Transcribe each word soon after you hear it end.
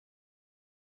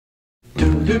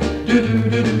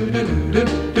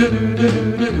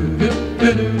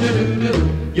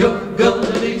You're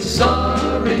gonna be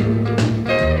sorry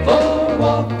for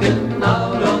walking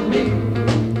out on me.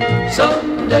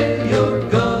 Someday you're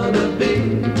gonna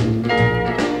be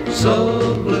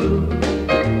so blue.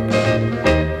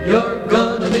 You're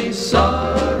gonna be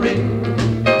sorry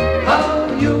how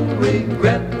you'll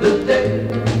regret the day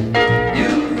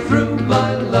you threw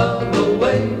my love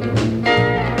away.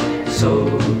 So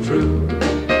true.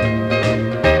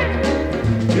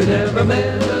 You never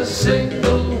meant a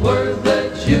single word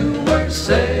that you were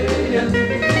saying.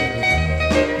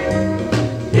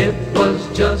 It was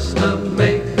just a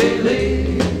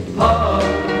make-believe heart,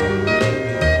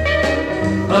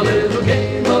 a little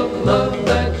game of love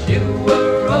that you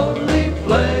were only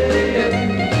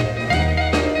playing.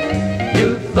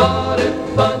 You thought it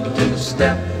fun to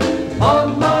step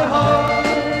on my heart.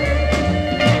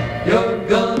 You're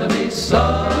gonna be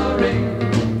sorry,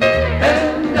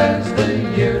 and as the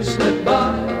years slip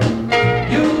by,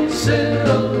 you'll sit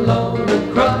alone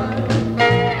and cry.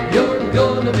 You're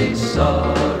gonna be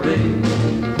sorry.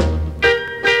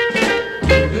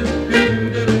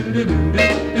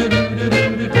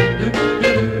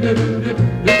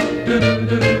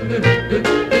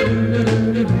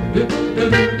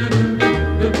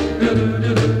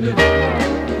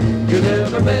 You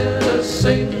never meant a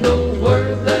single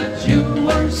word that you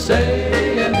were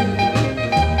saying.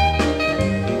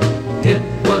 It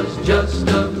was just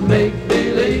a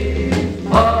make-believe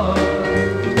heart,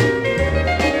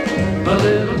 a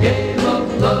little game of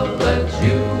love that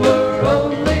you were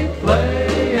only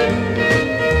playing.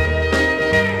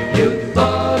 You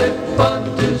thought it fun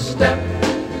to step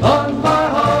on my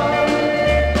heart.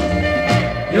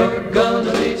 You're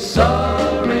gonna be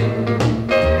sorry,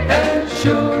 and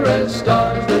sure as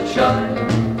stars that shine,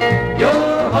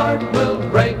 your heart will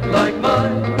break like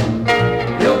mine.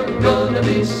 You're gonna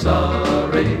be sorry.